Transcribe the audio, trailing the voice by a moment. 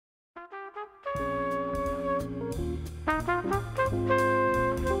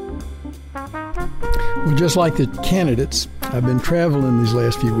Well, just like the candidates, I've been traveling these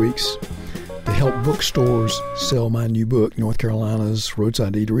last few weeks to help bookstores sell my new book, North Carolina's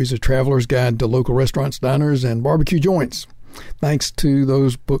Roadside Eateries, A Traveler's Guide to Local Restaurants, Diners, and Barbecue Joints. Thanks to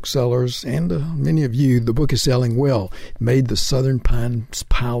those booksellers and many of you, the book is selling well. It made the Southern Pines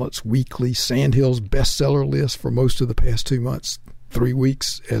Pilot's weekly Sandhills bestseller list for most of the past 2 months, 3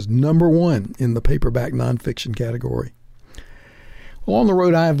 weeks, as #1 in the paperback nonfiction category. Along the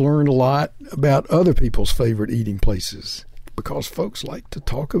road, I've learned a lot about other people's favorite eating places because folks like to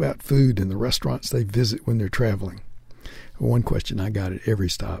talk about food in the restaurants they visit when they're traveling. One question I got at every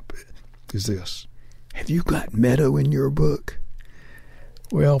stop is this: have you got Meadow in your book?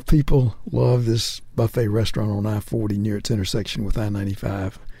 Well, people love this buffet restaurant on I-40 near its intersection with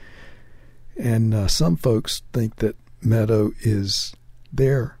I-95. And some folks think that Meadow is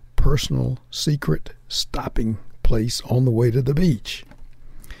their personal secret stopping place on the way to the beach.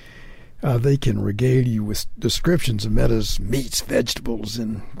 They can regale you with descriptions of Meadow's meats, vegetables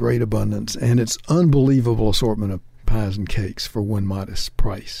in great abundance, and its unbelievable assortment of pies and cakes for one modest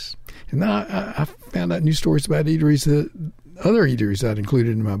price. And now I found out new stories about other eateries I'd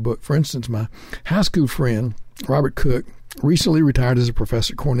included in my book. For instance, my high school friend, Robert Cook, recently retired as a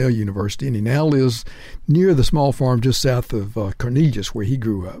professor at Cornell University, and he now lives near the small farm just south of Cornelius, where he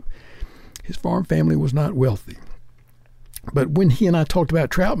grew up. His farm family was not wealthy. But when he and I talked about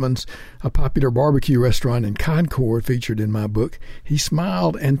Troutman's, a popular barbecue restaurant in Concord featured in my book, he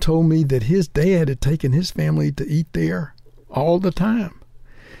smiled and told me that his dad had taken his family to eat there all the time.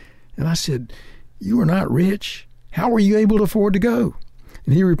 And I said, "You are not rich. How were you able to afford to go?"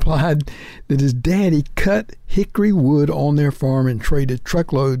 And he replied that his daddy cut hickory wood on their farm and traded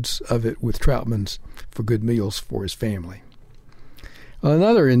truckloads of it with Troutman's for good meals for his family.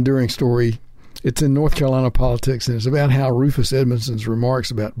 Another enduring story, it's in North Carolina politics, and it's about how Rufus Edmondson's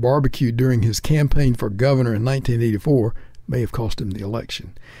remarks about barbecue during his campaign for governor in 1984 may have cost him the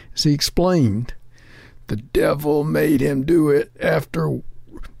election. As he explained, the devil made him do it after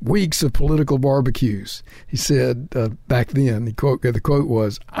weeks of political barbecues. He said back then, the quote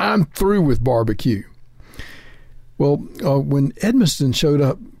was, "I'm through with barbecue." Well, when Edmondson showed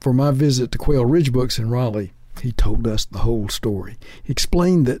up for my visit to Quail Ridge Books in Raleigh, he told us the whole story. He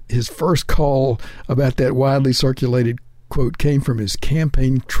explained that his first call about that widely circulated quote came from his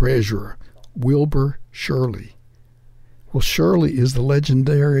campaign treasurer, Wilbur Shirley. Well, Shirley is the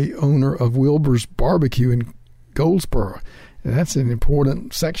legendary owner of Wilbur's Barbecue in Goldsboro. And that's an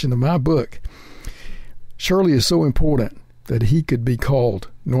important section of my book. Shirley is so important that he could be called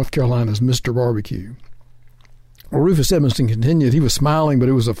North Carolina's Mr. Barbecue. Well, Rufus Edmondson continued. He was smiling, but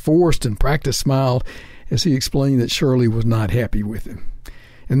it was a forced and practiced smile as he explained that Shirley was not happy with him.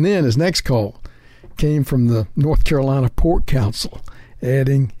 And then his next call came from the North Carolina Pork Council,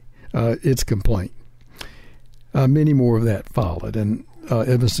 adding its complaint. Many more of that followed, and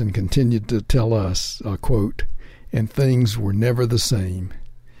Edmondson continued to tell us, quote, "And things were never the same.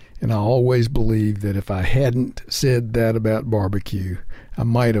 And I always believed that if I hadn't said that about barbecue, I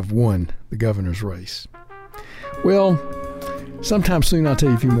might have won the governor's race." Well, sometime soon I'll tell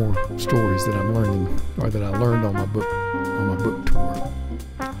you a few more stories that I'm learning, or that I learned on my book tour.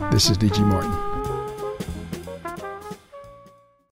 This is D.G. Martin.